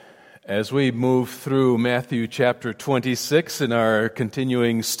As we move through Matthew chapter 26 in our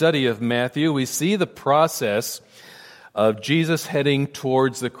continuing study of Matthew, we see the process of Jesus heading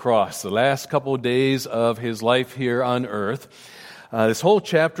towards the cross, the last couple of days of his life here on earth. This whole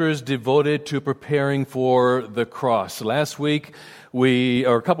chapter is devoted to preparing for the cross. Last week,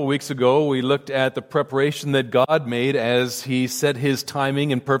 a couple weeks ago, we looked at the preparation that God made as he set his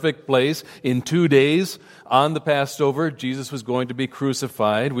timing in perfect place. In 2 days on the Passover, Jesus was going to be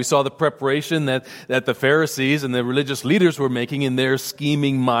crucified. We saw the preparation that the Pharisees and the religious leaders were making in their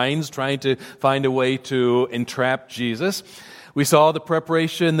scheming minds, trying to find a way to entrap Jesus. We saw the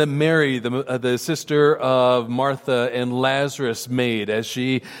preparation that Mary, the sister of Martha and Lazarus, made as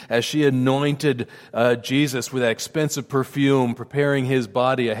she anointed Jesus with that expensive perfume, preparing his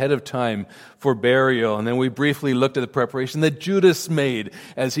body ahead of time for burial. And then we briefly looked at the preparation that Judas made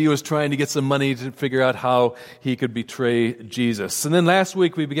as he was trying to get some money to figure out how he could betray Jesus. And then last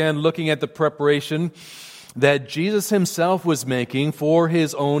week we began looking at the preparation that Jesus himself was making for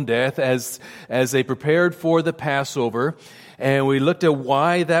his own death as they prepared for the Passover. And we looked at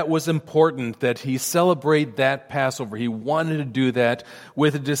why that was important, that he celebrate that Passover. He wanted to do that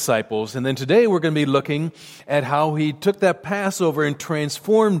with the disciples. And then today we're going to be looking at how he took that Passover and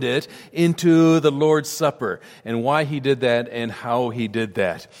transformed it into the Lord's Supper, and why he did that and how he did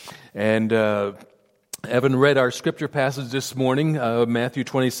that. And Evan read our scripture passage this morning, Matthew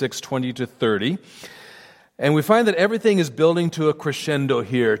 26, 20 to 30. And we find that everything is building to a crescendo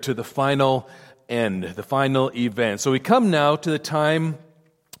here, to the final end, the final event. So we come now to the time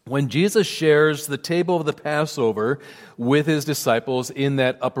when Jesus shares the table of the Passover with his disciples in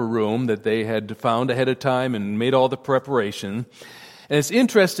that upper room that they had found ahead of time and made all the preparation. And it's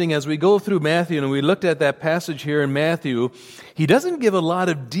interesting, as we go through Matthew and we looked at that passage here in Matthew, he doesn't give a lot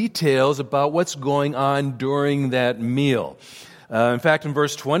of details about what's going on during that meal. In fact, in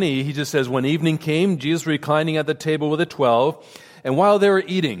verse 20, he just says, when evening came, Jesus reclining at the table with the 12, and while they were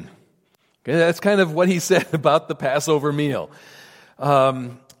eating. Okay, that's kind of what he said about the Passover meal.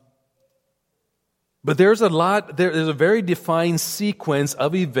 But there's a very defined sequence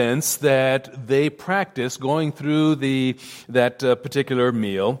of events that they practice going through that particular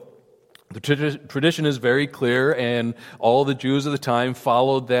meal. The tradition is very clear, and all the Jews of the time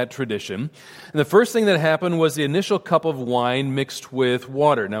followed that tradition. And the first thing that happened was the initial cup of wine mixed with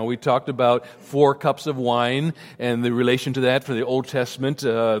water. Now, we talked about 4 cups of wine and the relation to that for the Old Testament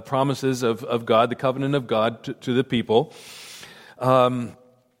promises of God, the covenant of God to the people. It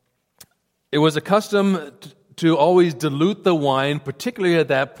was a custom to always dilute the wine, particularly at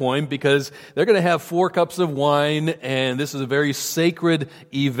that point, because they're going to have 4 cups of wine, and this is a very sacred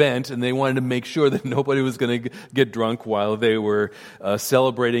event, and they wanted to make sure that nobody was going to get drunk while they were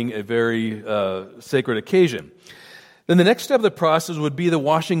celebrating a very sacred occasion. Then the next step of the process would be the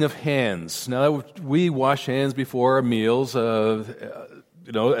washing of hands. Now, we wash hands before our meals,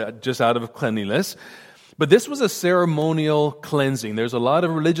 just out of cleanliness. But this was a ceremonial cleansing. There's a lot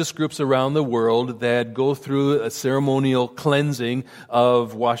of religious groups around the world that go through a ceremonial cleansing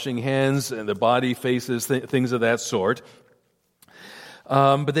of washing hands and the body, faces, things of that sort.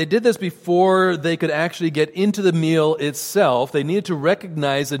 But they did this before they could actually get into the meal itself. They needed to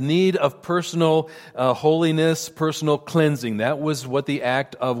recognize the need of personal holiness, personal cleansing. That was what the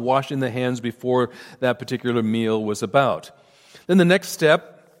act of washing the hands before that particular meal was about. Then the next step,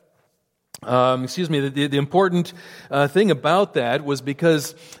 the important thing about that was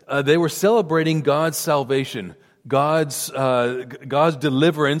because they were celebrating God's salvation, God's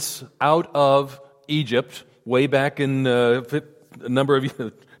deliverance out of Egypt way back in a number of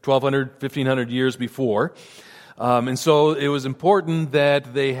 1,200, 1,500 years before. And so it was important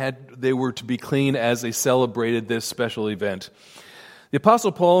that they were to be clean as they celebrated this special event. The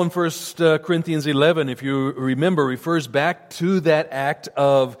Apostle Paul in 1 Corinthians 11, if you remember, refers back to that act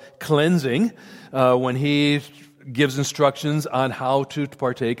of cleansing when he gives instructions on how to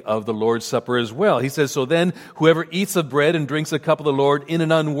partake of the Lord's Supper as well. He says, so then whoever eats of bread and drinks the cup of the Lord in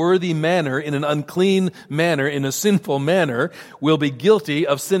an unworthy manner, in an unclean manner, in a sinful manner, will be guilty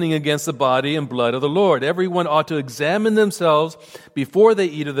of sinning against the body and blood of the Lord. Everyone ought to examine themselves before they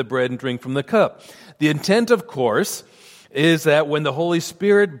eat of the bread and drink from the cup. The intent, of course, is that when the Holy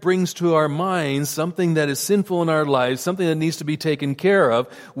Spirit brings to our minds something that is sinful in our lives, something that needs to be taken care of,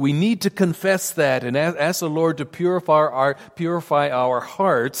 we need to confess that and ask the Lord to purify our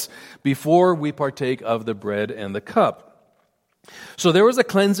hearts before we partake of the bread and the cup. So there was a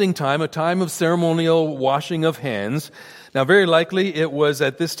cleansing time, a time of ceremonial washing of hands. Now, very likely it was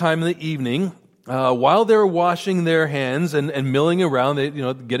at this time in the evening, while they were washing their hands and milling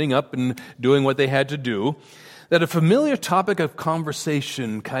around, getting up and doing what they had to do. that a familiar topic of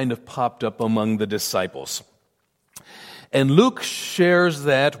conversation kind of popped up among the disciples. And Luke shares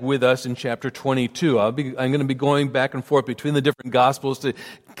that with us in chapter 22. I'm going to be going back and forth between the different Gospels to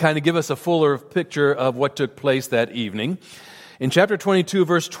kind of give us a fuller picture of what took place that evening. In chapter 22,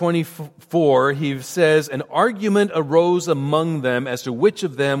 verse 24, he says, "An argument arose among them as to which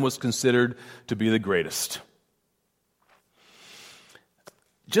of them was considered to be the greatest."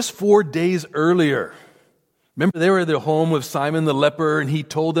 Just 4 days earlier, remember, they were at their home with Simon the leper, and he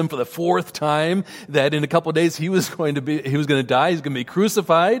told them for the fourth time that in a couple of days he was going to die, he's going to be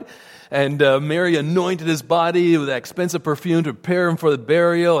crucified. And Mary anointed his body with that expensive perfume to prepare him for the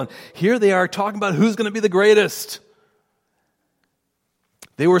burial. And here they are talking about who's going to be the greatest.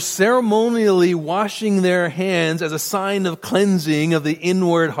 They were ceremonially washing their hands as a sign of cleansing of the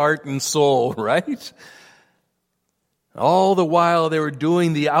inward heart and soul, right? All the while they were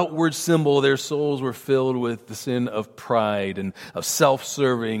doing the outward symbol, their souls were filled with the sin of pride and of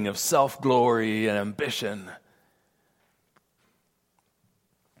self-serving, of self-glory and ambition.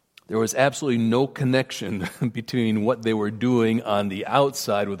 There was absolutely no connection between what they were doing on the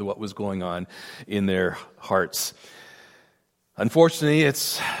outside with what was going on in their hearts. Unfortunately,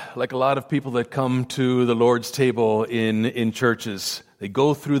 it's like a lot of people that come to the Lord's table in churches. They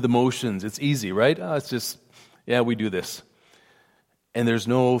go through the motions. It's easy, right? It's just, yeah, we do this. And there's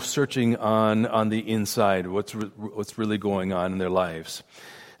no searching on the inside, what's really going on in their lives.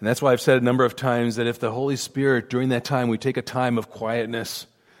 And that's why I've said a number of times that if the Holy Spirit, during that time, we take a time of quietness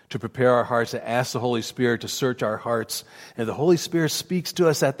to prepare our hearts, to ask the Holy Spirit to search our hearts, and if the Holy Spirit speaks to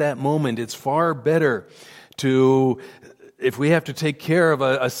us at that moment, it's far better to, if we have to take care of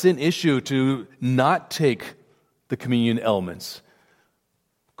a sin issue, to not take the communion elements.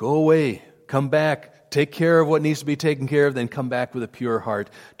 Go away, come back, take care of what needs to be taken care of, then come back with a pure heart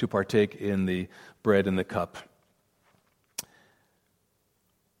to partake in the bread and the cup.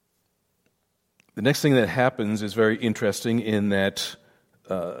 The next thing that happens is very interesting in that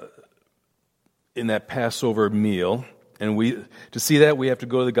Passover meal. And to see that, we have to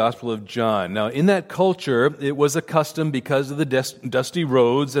go to the Gospel of John. Now, in that culture, it was a custom because of the dusty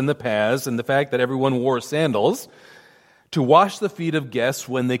roads and the paths and the fact that everyone wore sandals to wash the feet of guests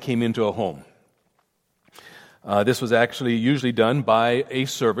when they came into a home. This was actually usually done by a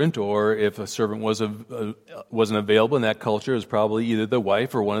servant, or if a servant wasn't available in that culture, it was probably either the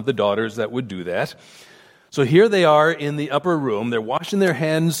wife or one of the daughters that would do that. So here they are in the upper room. They're washing their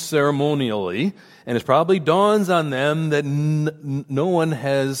hands ceremonially, and it probably dawns on them that no one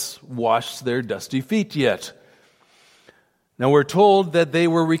has washed their dusty feet yet. Now we're told that they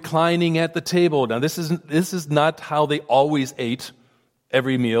were reclining at the table. Now this is not how they always ate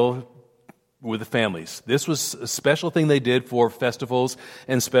every meal with the families. This was a special thing they did for festivals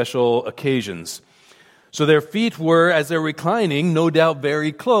and special occasions. So their feet were, as they're reclining, no doubt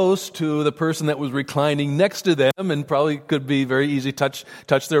very close to the person that was reclining next to them, and probably could be very easy touch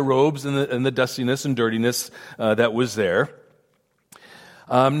their robes and the dustiness and dirtiness that was there.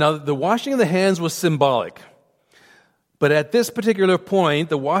 Now, the washing of the hands was symbolic. But at this particular point,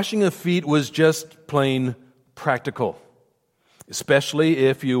 the washing of feet was just plain practical, especially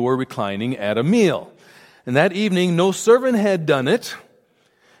if you were reclining at a meal. And that evening, no servant had done it,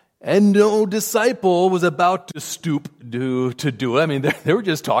 and no disciple was about to stoop to do it. I mean, they were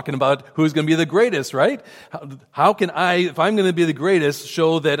just talking about who's going to be the greatest, right? How can I, if I'm going to be the greatest,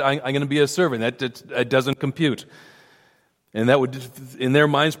 show that I'm going to be a servant? That doesn't compute. And that would, in their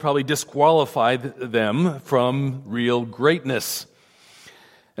minds, probably disqualify them from real greatness.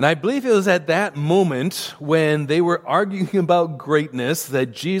 And I believe it was at that moment when they were arguing about greatness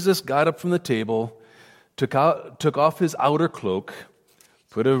that Jesus got up from the table, took off his outer cloak,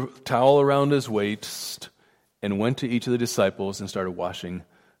 put a towel around his waist, and went to each of the disciples and started washing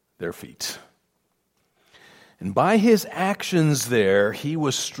their feet. And by his actions there, he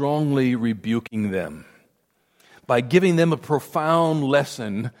was strongly rebuking them by giving them a profound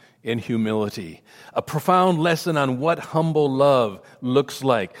lesson in humility, a profound lesson on what humble love looks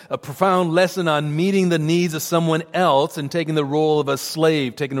like, a profound lesson on meeting the needs of someone else and taking the role of a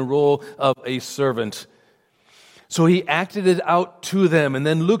slave, taking the role of a servant. So he acted it out to them. And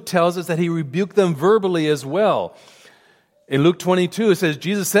then Luke tells us that he rebuked them verbally as well. In Luke 22, it says,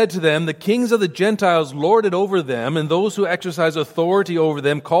 Jesus said to them, "The kings of the Gentiles lord it over them, and those who exercise authority over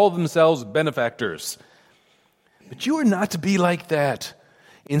them call themselves benefactors. But you are not to be like that.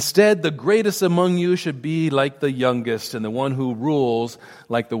 Instead, the greatest among you should be like the youngest, and the one who rules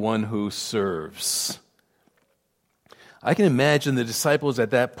like the one who serves." I can imagine the disciples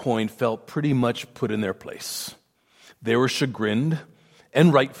at that point felt pretty much put in their place. They were chagrined,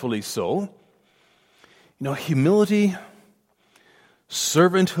 and rightfully so. Humility,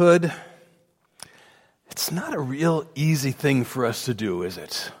 servanthood, it's not a real easy thing for us to do, is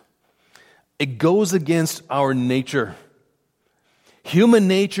it? It goes against our nature. Human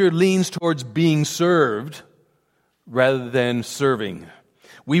nature leans towards being served rather than serving.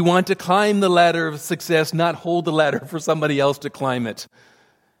 We want to climb the ladder of success, not hold the ladder for somebody else to climb it.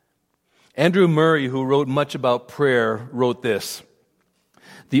 Andrew Murray, who wrote much about prayer, wrote this: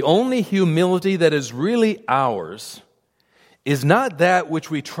 "The only humility that is really ours is not that which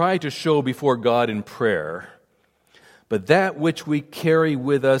we try to show before God in prayer, but that which we carry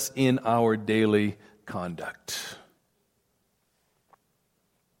with us in our daily conduct."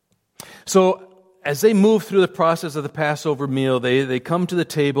 So, as they move through the process of the Passover meal, they come to the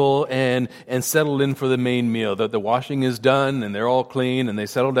table and settle in for the main meal. The washing is done, and they're all clean, and they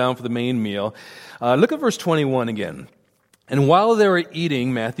settle down for the main meal. Look at verse 21 again. "And while they were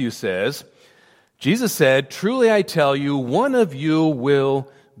eating," Matthew says, "Jesus said, 'Truly I tell you, one of you will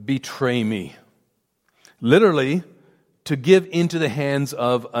betray me.'" Literally, to give into the hands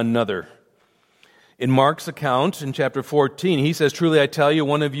of another. In Mark's account, in chapter 14, he says, "Truly I tell you,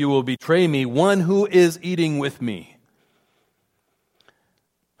 one of you will betray me, one who is eating with me."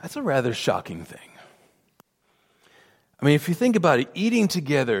 That's a rather shocking thing. I mean, if you think about it, eating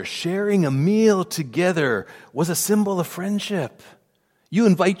together, sharing a meal together was a symbol of friendship. You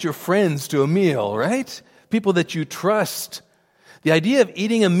invite your friends to a meal, right? People that you trust. The idea of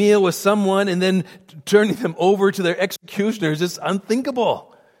eating a meal with someone and then turning them over to their executioners is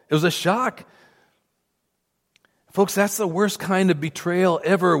unthinkable. It was a shock. Folks, that's the worst kind of betrayal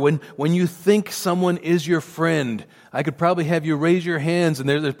ever, when you think someone is your friend. I could probably have you raise your hands, and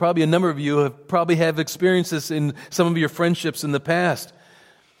there's probably a number of you who probably have experienced this in some of your friendships in the past.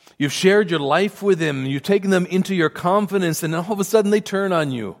 You've shared your life with them, you've taken them into your confidence, and all of a sudden they turn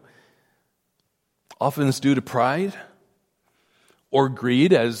on you. Often it's due to pride, or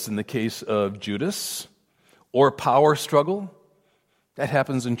greed, as in the case of Judas, or power struggle. That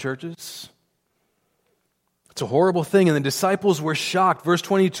happens in churches. It's a horrible thing, and the disciples were shocked. Verse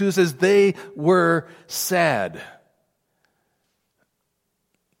 22 says they were sad.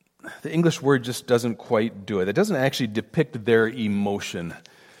 The English word just doesn't quite do it. It doesn't actually depict their emotion.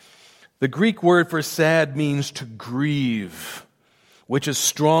 The Greek word for sad means to grieve, which is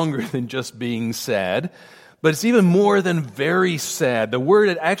stronger than just being sad, but it's even more than very sad. The word,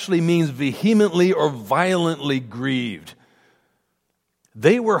 it actually means vehemently or violently grieved.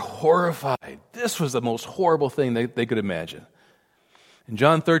 They were horrified. This was the most horrible thing they could imagine. And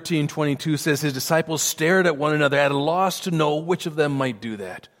John 13:22 says his disciples stared at one another at a loss to know which of them might do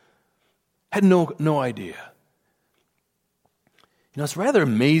that. Had no idea. It's rather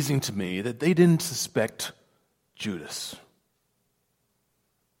amazing to me that they didn't suspect Judas.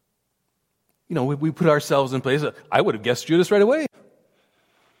 We put ourselves in place. I would have guessed Judas right away.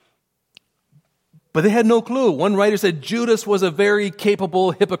 But they had no clue. One writer said Judas was a very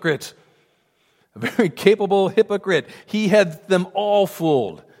capable hypocrite. A very capable hypocrite. He had them all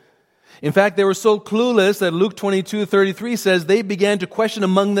fooled. In fact, they were so clueless that Luke 22:33 says they began to question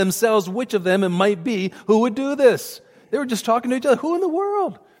among themselves which of them it might be who would do this. They were just talking to each other. Who in the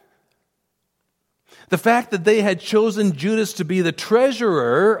world? The fact that they had chosen Judas to be the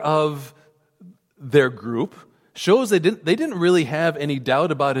treasurer of their group shows they didn't really have any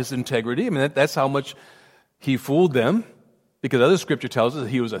doubt about his integrity. I mean, that's how much he fooled them, because other scripture tells us that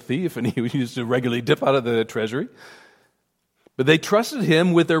he was a thief and he used to regularly dip out of the treasury. But they trusted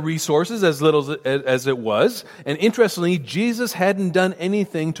him with their resources, as little as it was. And interestingly, Jesus hadn't done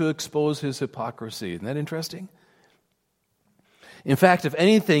anything to expose his hypocrisy. Isn't that interesting? In fact, if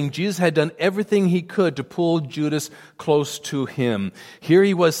anything, Jesus had done everything he could to pull Judas close to him. Here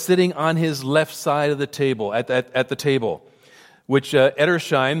he was sitting on his left side of the table, at the table, which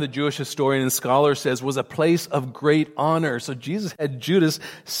Edersheim, the Jewish historian and scholar, says was a place of great honor. So Jesus had Judas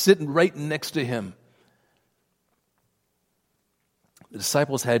sitting right next to him. The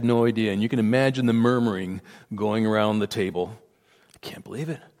disciples had no idea, and you can imagine the murmuring going around the table. I can't believe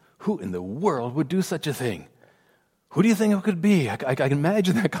it. Who in the world would do such a thing? Who do you think it could be? I can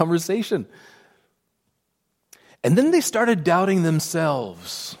imagine that conversation. And then they started doubting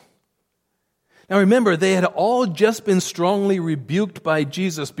themselves. Now remember, they had all just been strongly rebuked by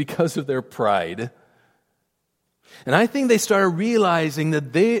Jesus because of their pride. And I think they started realizing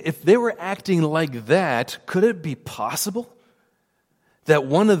that if they were acting like that, could it be possible that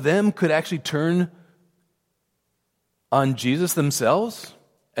one of them could actually turn on Jesus themselves?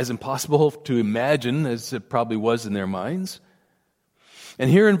 As impossible to imagine as it probably was in their minds. And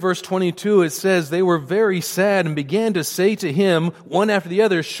here in verse 22 it says, they were very sad and began to say to him, one after the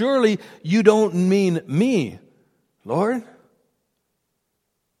other, surely you don't mean me, Lord?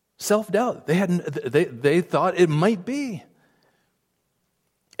 Self-doubt. They thought it might be.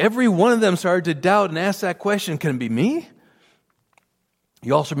 Every one of them started to doubt and ask that question, can it be me?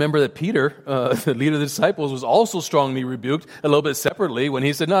 You also remember that Peter, the leader of the disciples, was also strongly rebuked a little bit separately when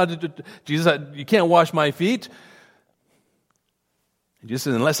he said, no, Jesus, you can't wash my feet. And Jesus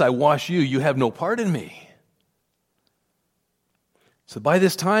said, unless I wash you, you have no part in me. So by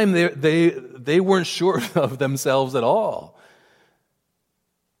this time, they weren't sure of themselves at all.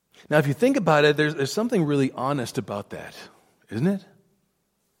 Now, if you think about it, there's something really honest about that, isn't it?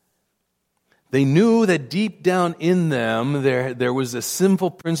 They knew that deep down in them there was a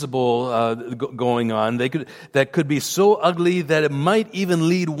sinful principle going on that could be so ugly that it might even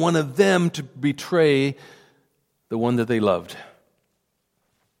lead one of them to betray the one that they loved.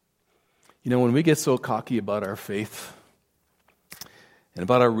 You know, when we get so cocky about our faith and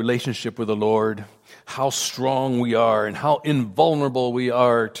about our relationship with the Lord, how strong we are and how invulnerable we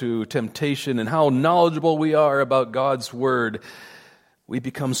are to temptation and how knowledgeable we are about God's Word, we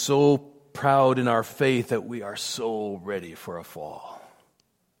become so proud in our faith that we are so ready for a fall.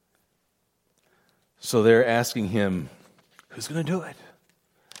 So they're asking him, who's going to do it?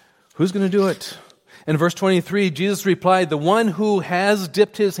 Who's going to do it? In verse 23, Jesus replied, the one who has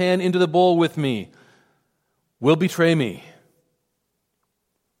dipped his hand into the bowl with me will betray me.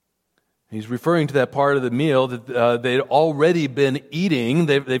 He's referring to that part of the meal that they'd already been eating.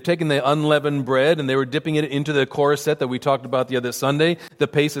 They've taken the unleavened bread and they were dipping it into the chorset that we talked about the other Sunday. The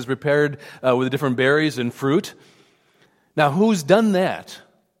paste is prepared with different berries and fruit. Now, who's done that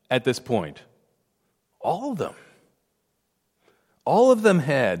at this point? All of them. All of them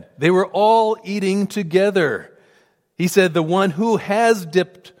had. They were all eating together. He said, the one who has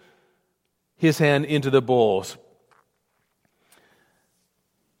dipped his hand into the bowls.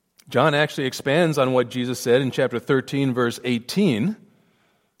 John actually expands on what Jesus said in chapter 13, verse 18.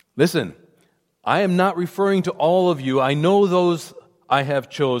 Listen, I am not referring to all of you. I know those I have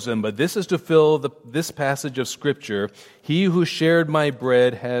chosen, but this is to fill this passage of Scripture. He who shared my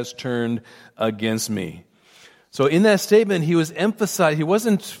bread has turned against me. So in that statement, he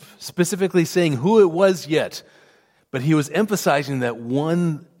wasn't specifically saying who it was yet, but he was emphasizing that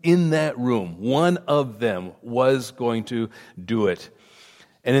one in that room, one of them was going to do it.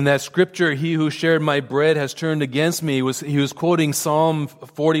 And in that scripture, he who shared my bread has turned against me, he was quoting Psalm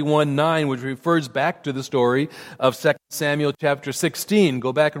 41:9, which refers back to the story of 2 Samuel chapter 16.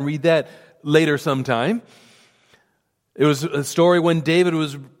 Go back and read that later sometime. It was a story when David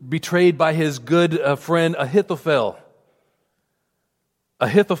was betrayed by his good friend Ahithophel.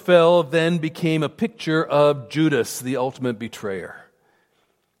 Ahithophel then became a picture of Judas, the ultimate betrayer.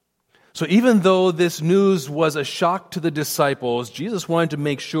 So even though this news was a shock to the disciples, Jesus wanted to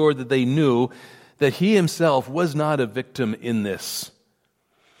make sure that they knew that he himself was not a victim in this.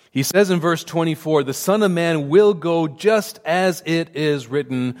 He says in verse 24, the Son of Man will go just as it is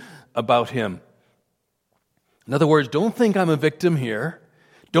written about him. In other words, don't think I'm a victim here.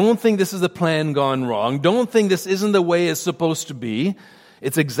 Don't think this is a plan gone wrong. Don't think this isn't the way it's supposed to be.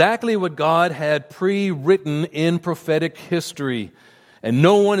 It's exactly what God had pre-written in prophetic history. And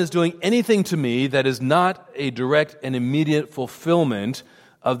no one is doing anything to me that is not a direct and immediate fulfillment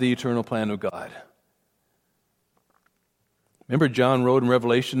of the eternal plan of God. Remember John wrote in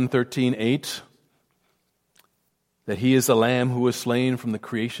Revelation 13:8 that he is the Lamb who was slain from the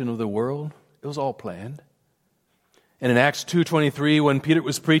creation of the world? It was all planned. And in Acts 2:23, when Peter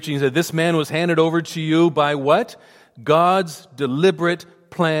was preaching, he said, this man was handed over to you by what? God's deliberate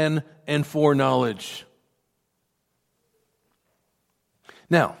plan and foreknowledge.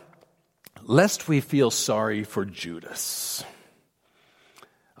 Now, lest we feel sorry for Judas.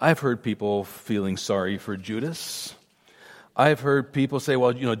 I've heard people feeling sorry for Judas. I've heard people say,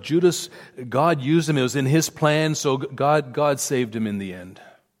 well, Judas, God used him. It was in his plan, so God saved him in the end.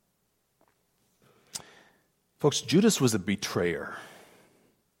 Folks, Judas was a betrayer.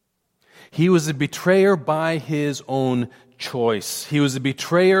 He was a betrayer by his own choice. He was a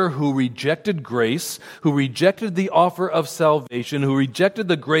betrayer who rejected grace, who rejected the offer of salvation, who rejected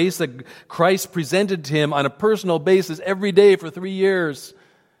the grace that Christ presented to him on a personal basis every day for 3 years.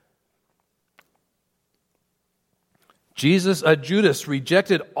 Judas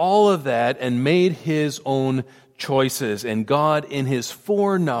rejected all of that and made his own choices, and God in his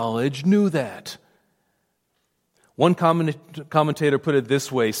foreknowledge knew that. One commentator put it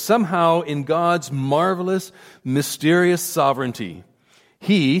this way: somehow in God's marvelous, mysterious sovereignty,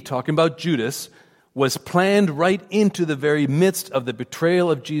 he, talking about Judas, was planned right into the very midst of the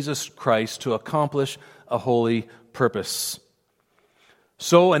betrayal of Jesus Christ to accomplish a holy purpose.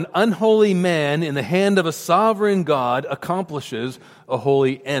 So an unholy man in the hand of a sovereign God accomplishes a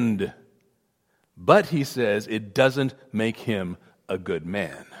holy end. But, he says, it doesn't make him a good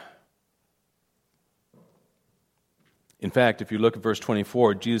man. In fact, if you look at verse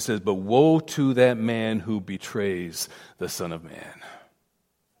 24, Jesus says, "But woe to that man who betrays the Son of Man."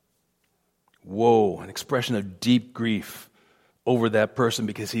 Woe, an expression of deep grief over that person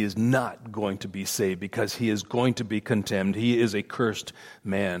because he is not going to be saved, because he is going to be condemned. He is a cursed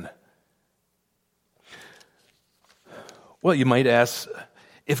man. Well, you might ask,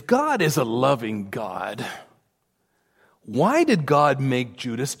 if God is a loving God, why did God make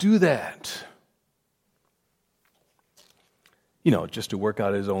Judas do that? Just to work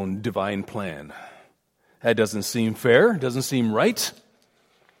out his own divine plan. That doesn't seem fair, doesn't seem right.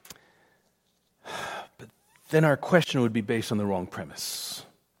 But then our question would be based on the wrong premise.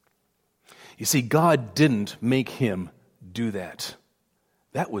 You see, God didn't make him do that.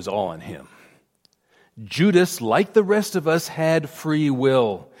 That was all on him. Judas, like the rest of us, had free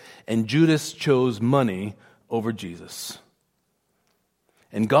will, and Judas chose money over Jesus.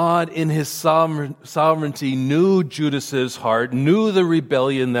 And God, in his sovereignty, knew Judas's heart, knew the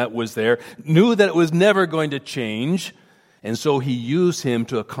rebellion that was there, knew that it was never going to change, and so he used him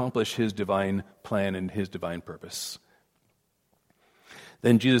to accomplish his divine plan and his divine purpose.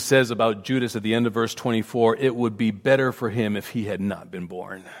 Then Jesus says about Judas at the end of verse 24, it would be better for him if he had not been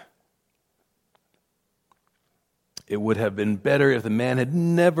born. It would have been better if the man had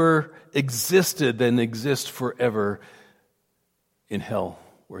never existed than exist forever in hell,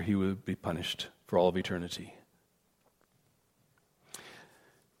 where he would be punished for all of eternity.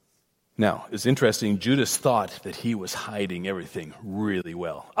 Now, it's interesting, Judas thought that he was hiding everything really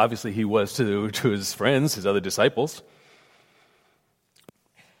well. Obviously, he was to his friends, his other disciples.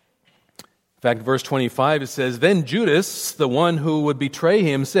 In fact, verse 25, it says, "Then Judas, the one who would betray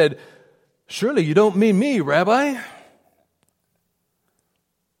him, said, 'Surely you don't mean me, Rabbi?'"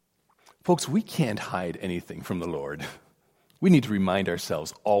 Folks, we can't hide anything from the Lord. We need to remind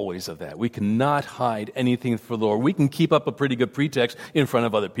ourselves always of that. We cannot hide anything from the Lord. We can keep up a pretty good pretext in front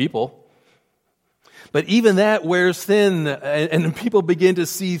of other people. But even that wears thin, and people begin to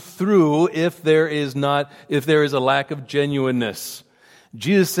see through if there is a lack of genuineness.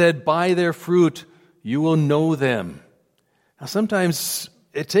 Jesus said, "By their fruit you will know them." Now sometimes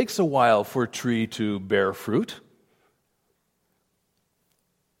it takes a while for a tree to bear fruit.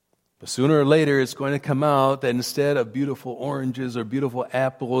 But sooner or later, it's going to come out that instead of beautiful oranges or beautiful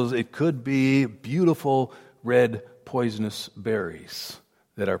apples, it could be beautiful red poisonous berries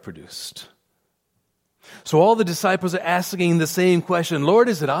that are produced. So all the disciples are asking the same question, "Lord,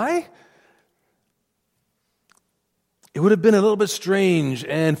 is it I?" It would have been a little bit strange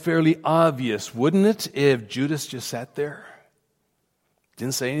and fairly obvious, wouldn't it, if Judas just sat there,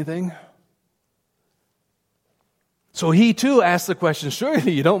 didn't say anything? So he too asked the question,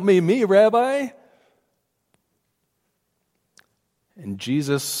 "Surely you don't mean me, Rabbi?" And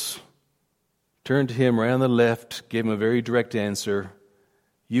Jesus turned to him right on the left, gave him a very direct answer,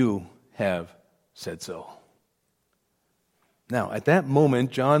 "You have said so." Now, at that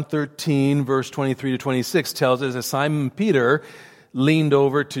moment, John 13, verse 23 to 26 tells us that Simon Peter leaned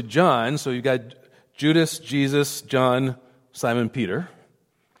over to John. So you've got Judas, Jesus, John, Simon Peter.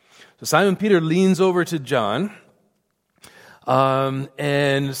 So Simon Peter leans over to John.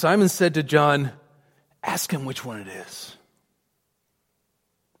 And Simon said to John, "Ask him which one it is."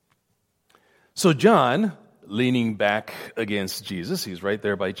 So John, leaning back against Jesus, he's right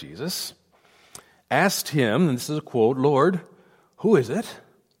there by Jesus, asked him, and this is a quote, "Lord, who is it?"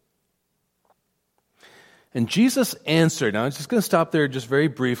 And Jesus answered. Now I'm just going to stop there just very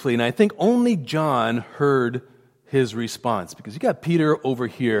briefly, and I think only John heard his response, because you got Peter over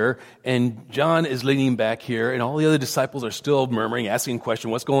here, and John is leaning back here, and all the other disciples are still murmuring, asking questions,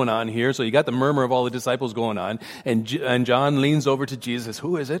 what's going on here? So you got the murmur of all the disciples going on, and John leans over to Jesus,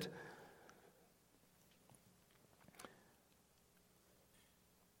 "Who is it?"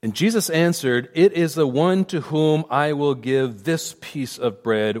 And Jesus answered, "It is the one to whom I will give this piece of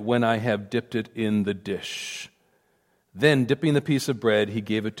bread when I have dipped it in the dish." Then, dipping the piece of bread, he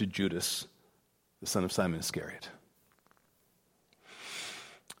gave it to Judas, the son of Simon Iscariot.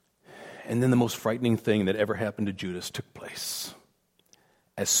 And then the most frightening thing that ever happened to Judas took place.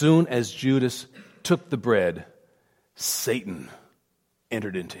 As soon as Judas took the bread, Satan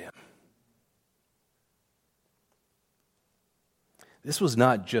entered into him. This was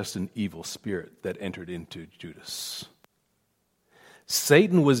not just an evil spirit that entered into Judas.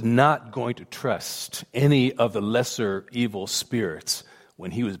 Satan was not going to trust any of the lesser evil spirits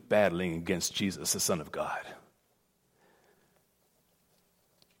when he was battling against Jesus, the Son of God.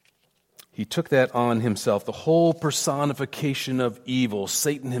 He took that on himself. The whole personification of evil,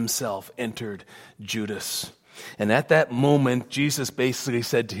 Satan himself, entered Judas. And at that moment, Jesus basically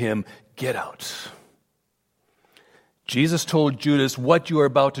said to him, "Get out." Jesus told Judas, "What you are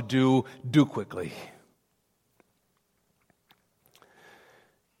about to do quickly."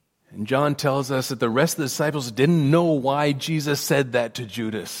 And John tells us that the rest of the disciples didn't know why Jesus said that to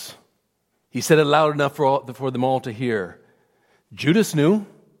Judas. He said it loud enough for them all to hear. Judas knew.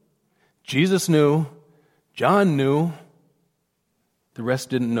 Jesus knew. John knew. The rest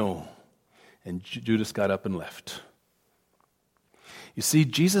didn't know. And Judas got up and left. You see,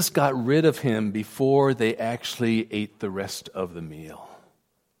 Jesus got rid of him before they actually ate the rest of the meal.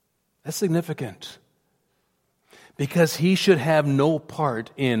 That's significant. Because he should have no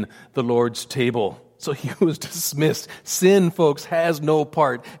part in the Lord's table. So he was dismissed. Sin, folks, has no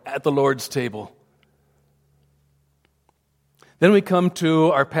part at the Lord's table. Then we come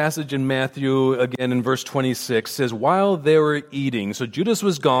to our passage in Matthew, again in verse 26, says, while they were eating, so Judas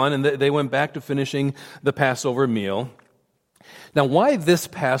was gone and they went back to finishing the Passover meal. Now, why this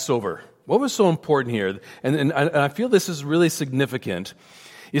Passover? What was so important here? And I feel this is really significant.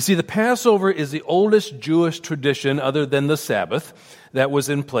 You see, the Passover is the oldest Jewish tradition other than the Sabbath that was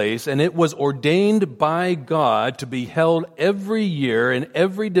in place, and it was ordained by God to be held every year, and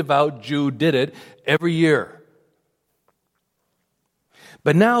every devout Jew did it every year.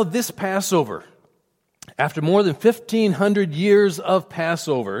 But now this Passover, after more than 1,500 years of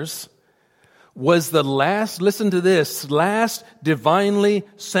Passovers, was the last, listen to this, last divinely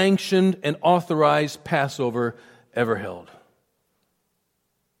sanctioned and authorized Passover ever held.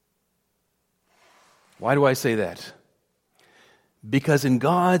 Why do I say that? Because in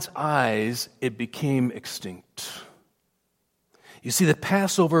God's eyes, it became extinct. You see, the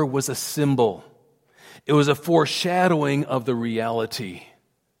Passover was a symbol. It was a foreshadowing of the reality.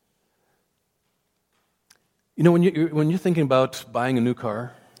 You know, when you're thinking about buying a new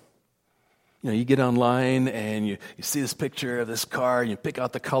car, you know, you get online and you see this picture of this car and you pick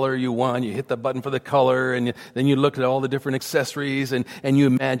out the color you want, you hit the button for the color, and then you look at all the different accessories and you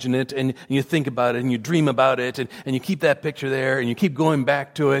imagine it and you think about it and you dream about it and you keep that picture there and you keep going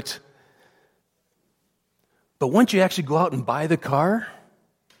back to it. But once you actually go out and buy the car,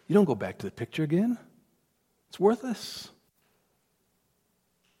 you don't go back to the picture again. It's worthless.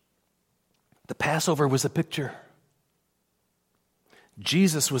 The Passover was a picture.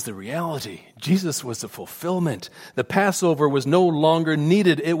 Jesus was the reality. Jesus was the fulfillment. The Passover was no longer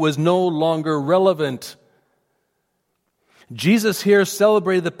needed. It was no longer relevant. Jesus here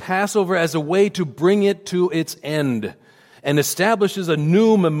celebrated the Passover as a way to bring it to its end and establishes a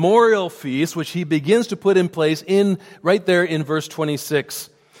new memorial feast, which he begins to put in place right there in verse 26.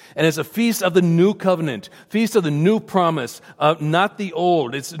 And it's a feast of the new covenant, feast of the new promise, not the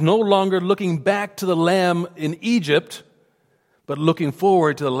old. It's no longer looking back to the lamb in Egypt, but looking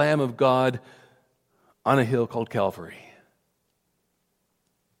forward to the Lamb of God on a hill called Calvary.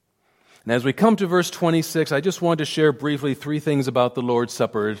 And as we come to verse 26, I just want to share briefly 3 things about the Lord's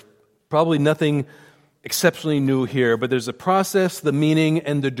Supper. Probably nothing exceptionally new here, but there's a process, the meaning,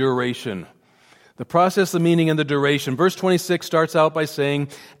 and the duration. The process, the meaning, and the duration. Verse 26 starts out by saying,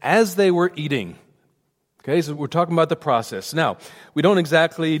 as they were eating. Okay, so we're talking about the process. Now, we don't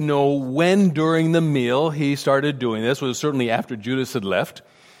exactly know when during the meal he started doing this. It was certainly after Judas had left.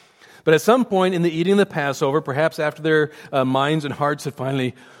 But at some point in the eating of the Passover, perhaps after their minds and hearts had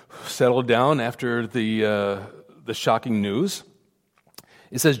finally settled down after the shocking news,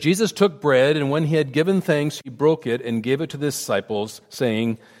 it says, Jesus took bread, and when he had given thanks, he broke it and gave it to the disciples,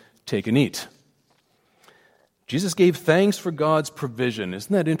 saying, take and eat. Jesus gave thanks for God's provision.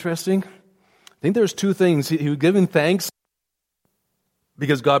 Isn't that interesting? I think there's 2 things. He was giving thanks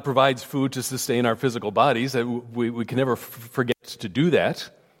because God provides food to sustain our physical bodies. We can never forget to do that.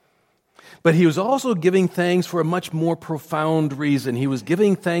 But he was also giving thanks for a much more profound reason. He was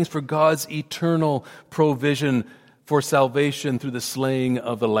giving thanks for God's eternal provision for salvation through the slaying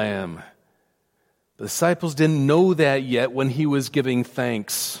of the Lamb. The disciples didn't know that yet when he was giving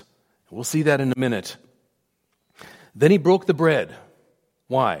thanks. We'll see that in a minute. Then he broke the bread.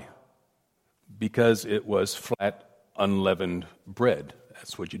 Why? Because it was flat, unleavened bread.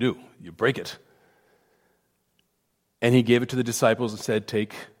 That's what you do. You break it. And he gave it to the disciples and said,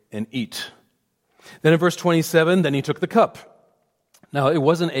 take and eat. Then in verse 27, then he took the cup. Now, it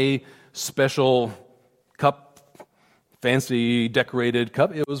wasn't a special cup fancy decorated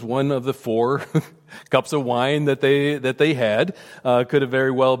cup. It was one of the 4 cups of wine that they had. Could have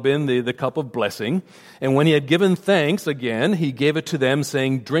very well been the cup of blessing. And when he had given thanks again, he gave it to them,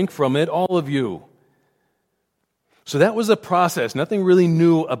 saying, "Drink from it, all of you." So that was a process. Nothing really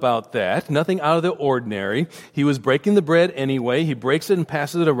new about that. Nothing out of the ordinary. He was breaking the bread anyway. He breaks it and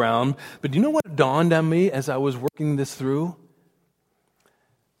passes it around. But do you know what dawned on me as I was working this through?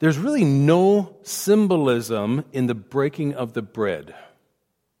 There's really no symbolism in the breaking of the bread.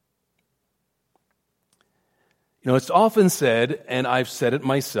 It's often said, and I've said it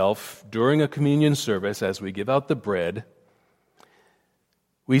myself, during a communion service as we give out the bread,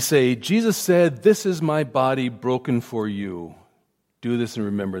 we say, Jesus said, "This is my body broken for you. Do this in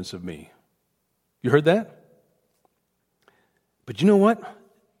remembrance of me." You heard that? But you know what?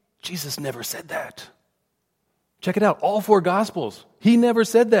 Jesus never said that. Check it out. All 4 Gospels. He never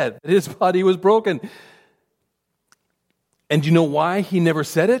said that his body was broken. And do you know why he never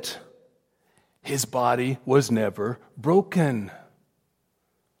said it? His body was never broken.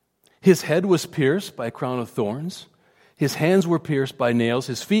 His head was pierced by a crown of thorns. His hands were pierced by nails.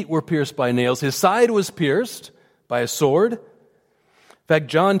 His feet were pierced by nails. His side was pierced by a sword. In fact,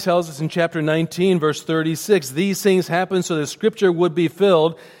 John tells us in chapter 19, verse 36, "These things happened so that Scripture would be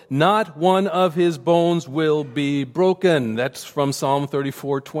filled. Not one of his bones will be broken." That's from Psalm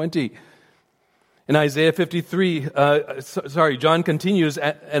 34:20. In Isaiah 53, John continues,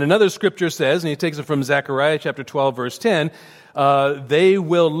 and another Scripture says, and he takes it from Zechariah chapter 12, verse 10, "They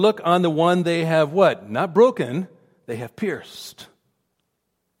will look on the one they have" what? Not broken, they have pierced.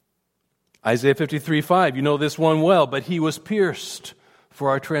 Isaiah 53:5, you know this one well, "But he was pierced for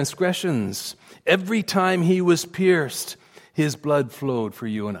our transgressions. Every time he was pierced, his blood flowed for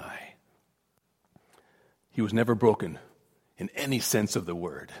you and I." He was never broken in any sense of the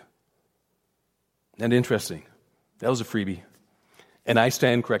word. Isn't that interesting? That was a freebie. And I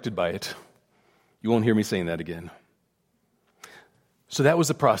stand corrected by it. You won't hear me saying that again. So that was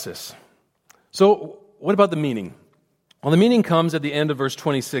the process. So what about the meaning? Well, the meaning comes at the end of verse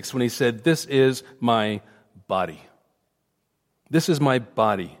 26 when he said, "This is my body." This is my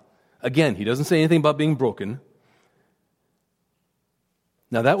body. Again, he doesn't say anything about being broken.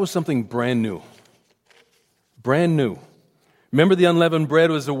 Now that was something brand new. Brand new. Remember, the unleavened bread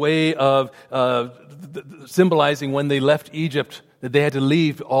was a way of symbolizing when they left Egypt, that they had to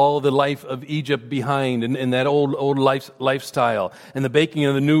leave all the life of Egypt behind in that old lifestyle. And the baking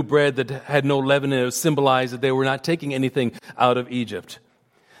of the new bread that had no leaven in it symbolized that they were not taking anything out of Egypt.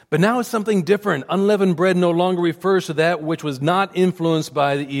 But now it's something different. Unleavened bread no longer refers to that which was not influenced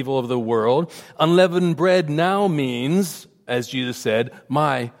by the evil of the world. Unleavened bread now means, as Jesus said,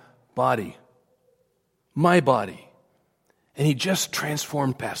 my body. My body. And he just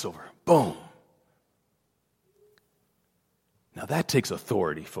transformed Passover. Boom. Now that takes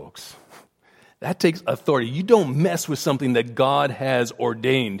authority, folks. That takes authority. You don't mess with something that God has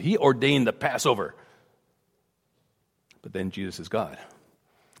ordained. He ordained the Passover. But then Jesus is God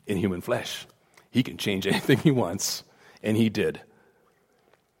in human flesh. He can change anything he wants, and he did.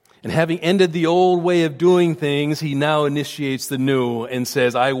 And having ended the old way of doing things, he now initiates the new and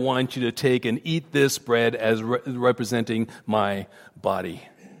says, "I want you to take and eat this bread as representing my body."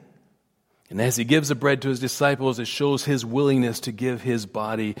 And as he gives the bread to his disciples, it shows his willingness to give his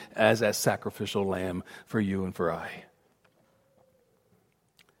body as a sacrificial lamb for you and for I.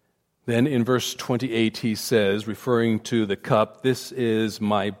 Then in verse 28 he says, referring to the cup, "This is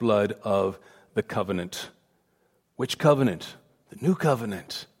my blood of the covenant." Which covenant? The new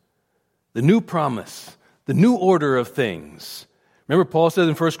covenant. The new promise. The new order of things. Remember, Paul says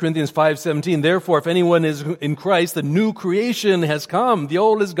in 1 Corinthians 5:17, "Therefore, if anyone is in Christ, the new creation has come. The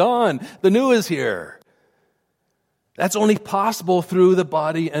old is gone. The new is here." That's only possible through the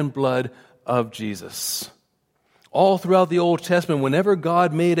body and blood of Jesus. All throughout the Old Testament, whenever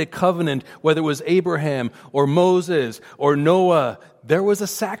God made a covenant, whether it was Abraham or Moses or Noah, there was a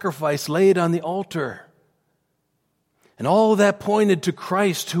sacrifice laid on the altar. And all of that pointed to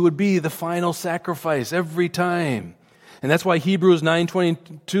Christ, who would be the final sacrifice every time. And that's why Hebrews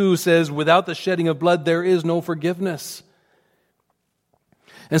 9:22 says, "Without the shedding of blood, there is no forgiveness."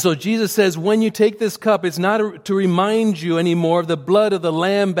 And so Jesus says, when you take this cup, it's not to remind you anymore of the blood of the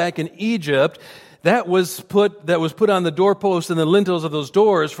lamb back in Egypt. That was put on the doorposts and the lintels of those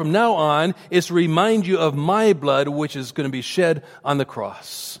doors. From now on, it's to remind you of my blood, which is going to be shed on the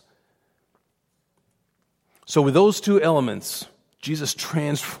cross. So with those two elements, Jesus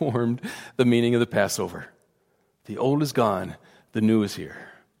transformed the meaning of the Passover. The old is gone, the new is here.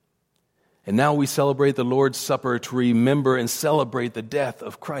 And now we celebrate the Lord's Supper to remember and celebrate the death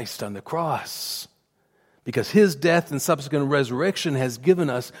of Christ on the cross. Because his death and subsequent resurrection has given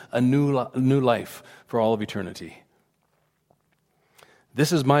us a new life for all of eternity.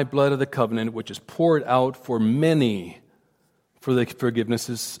 This is my blood of the covenant, which is poured out for many for the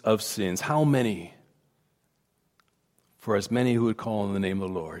forgiveness of sins. How many? For as many who would call on the name of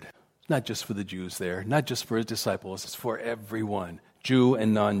the Lord. Not just for the Jews there, not just for his disciples, it's for everyone, Jew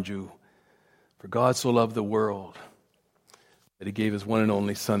and non-Jew. For God so loved the world that he gave his one and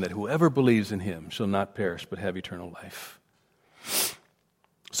only Son, that whoever believes in him shall not perish but have eternal life.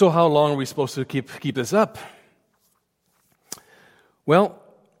 So how long are we supposed to keep this up? Well,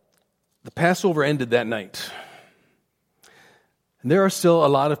 the Passover ended that night. And there are still a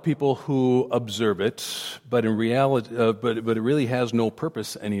lot of people who observe it, but in reality, but it really has no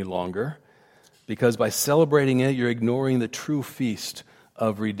purpose any longer, because by celebrating it, you're ignoring the true feast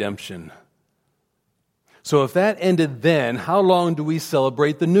of redemption. So if that ended then, how long do we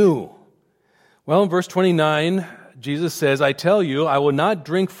celebrate the new? Well, in verse 29, Jesus says, I tell you, I will not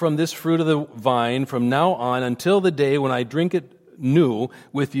drink from this fruit of the vine from now on until the day when I drink it new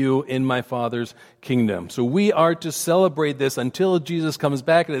with you in my Father's kingdom. So we are to celebrate this until Jesus comes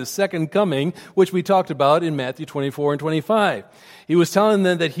back at his second coming, which we talked about in Matthew 24 and 25. He was telling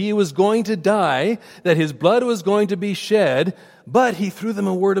them that he was going to die, that his blood was going to be shed, but he threw them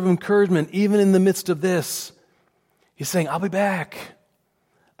a word of encouragement even in the midst of this. He's saying, I'll be back.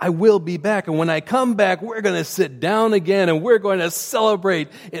 I will be back. And when I come back, we're going to sit down again and we're going to celebrate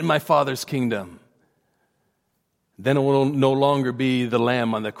in my Father's kingdom. Then it will no longer be the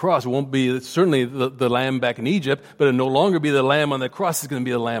lamb on the cross. It won't be certainly the lamb back in Egypt, but it will no longer be the lamb on the cross. It's going to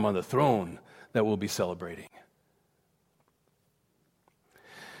be the lamb on the throne that we'll be celebrating.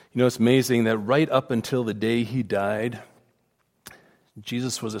 You know, it's amazing that right up until the day he died,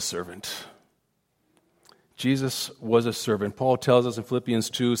 Jesus was a servant. Jesus was a servant. Paul tells us in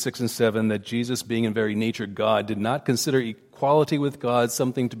Philippians 2, 6 and 7 that Jesus, being in very nature God, did not consider equality with God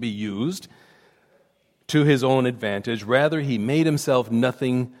something to be used to his own advantage. Rather, he made himself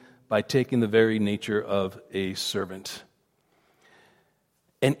nothing by taking the very nature of a servant.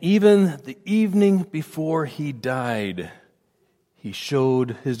 And even the evening before he died, he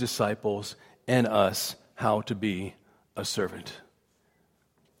showed his disciples and us how to be a servant.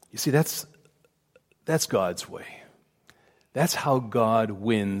 You see, that's God's way. That's how God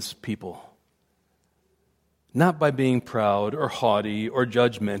wins people. Not by being proud or haughty or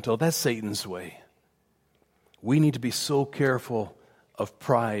judgmental. That's Satan's way. We need to be so careful of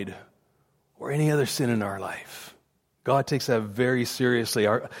pride or any other sin in our life. God takes that very seriously.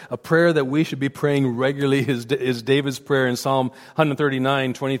 A prayer that we should be praying regularly is David's prayer in Psalm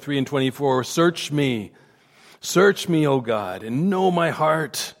 139, 23 and 24. Search me, O God, and know my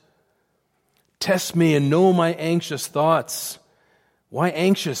heart. Test me and know my anxious thoughts. Why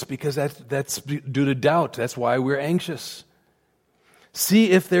anxious? Because that's due to doubt. That's why we're anxious. See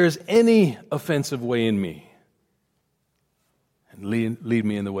if there's any offensive way in me, and lead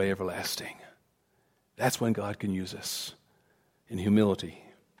me in the way everlasting. That's when God can use us, in humility.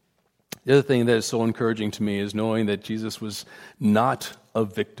 The other thing that is so encouraging to me is knowing that Jesus was not a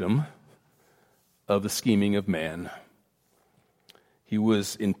victim of the scheming of man. He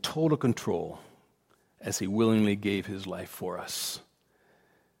was in total control as he willingly gave his life for us.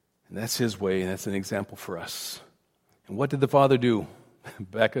 And that's his way, and that's an example for us. And what did the Father do?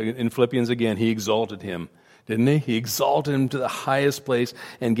 Back in Philippians again, he exalted him, didn't he? He exalted him to the highest place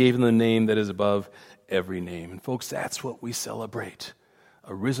and gave him the name that is above every name. And folks, that's what we celebrate.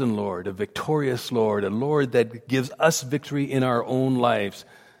 A risen Lord, a victorious Lord, a Lord that gives us victory in our own lives.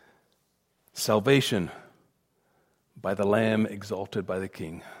 Salvation by the Lamb, exalted by the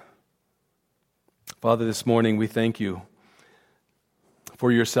King. Father, this morning we thank you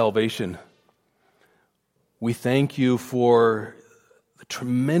for your salvation. We thank you for the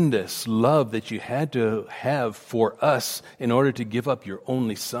tremendous love that you had to have for us in order to give up your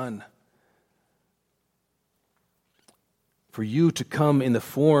only Son. For you to come in the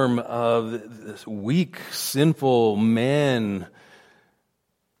form of this weak, sinful man.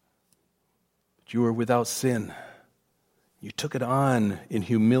 But you were without sin. You took it on in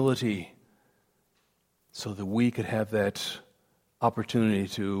humility so that we could have that opportunity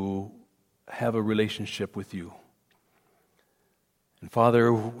to have a relationship with you. And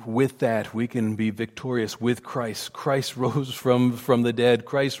Father, with that, we can be victorious with Christ. Christ rose from the dead.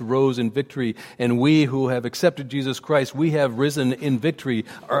 Christ rose in victory. And we who have accepted Jesus Christ, we have risen in victory.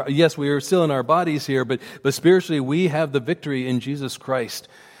 Yes, we are still in our bodies here, but spiritually we have the victory in Jesus Christ.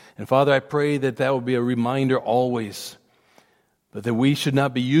 And Father, I pray that will be a reminder always, but that we should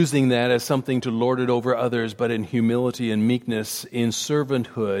not be using that as something to lord it over others, but in humility and meekness, in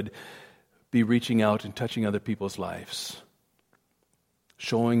servanthood, be reaching out and touching other people's lives,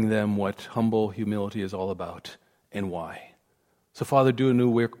 showing them what humble humility is all about and why. So, Father, do a new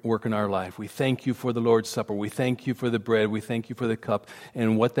work in our life. We thank you for the Lord's Supper. We thank you for the bread. We thank you for the cup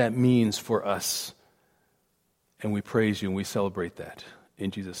and what that means for us. And we praise you and we celebrate that.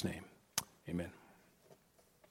 In Jesus' name, amen.